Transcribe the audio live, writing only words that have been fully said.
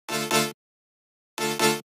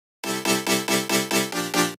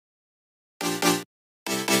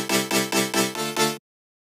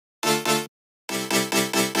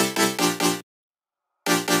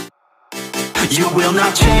You will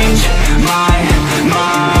not change my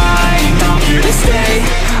mind. I'm here to stay,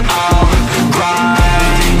 I'll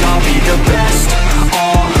grind. I'll be the best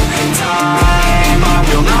all time. I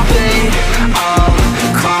will not fade, I'll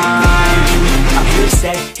climb. I'm here to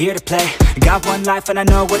stay, here to play. Got one life and I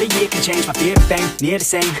know what a year can change. My fear of fame, near the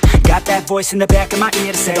same. Got that voice in the back of my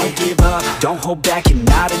ear to say, don't give up, don't hold back, you're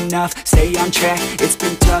not enough. Stay on track, it's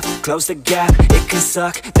been tough, close the gap. It can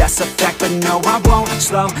suck, that's a fact, but no, I won't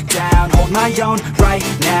slow down. Hold my own right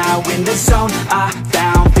now, in the zone I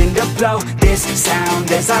found. Been to blow this sound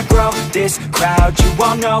as I grow this crowd. You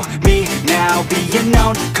all know me now, being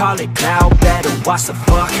known, call it cloud. Better watch the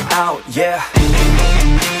fuck out, yeah.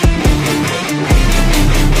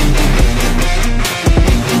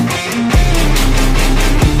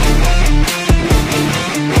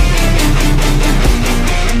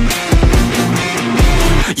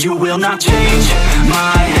 You will not change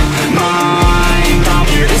my mind. I'm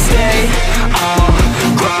here to stay, I'll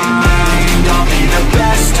grind. I'll be the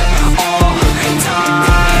best all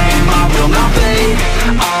time. I will not fade,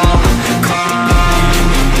 I'll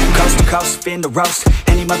climb. Coast to coast, fin the roast.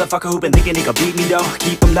 Any motherfucker who been thinking he could beat me though,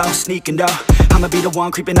 keep him low, sneaking though. I'ma be the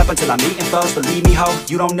one creeping up until I'm eating foes. Believe me ho,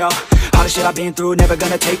 you don't know all the shit I've been through, never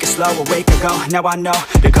gonna take it slow. Awake ago, now I know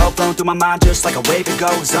the code flowing through my mind just like a wave it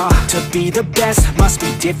goes on. To be the best, must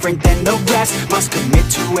be different than the rest. Must commit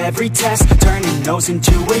to every test, turning no's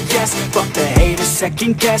into a yes. Fuck the haters,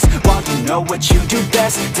 second guess, while you know what you do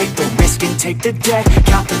best. Take the risk and take the debt,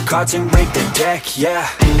 count the cards and rake the deck, yeah.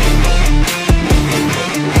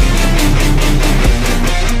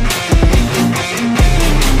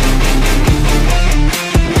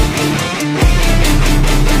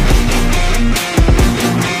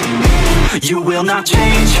 You will not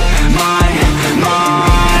change my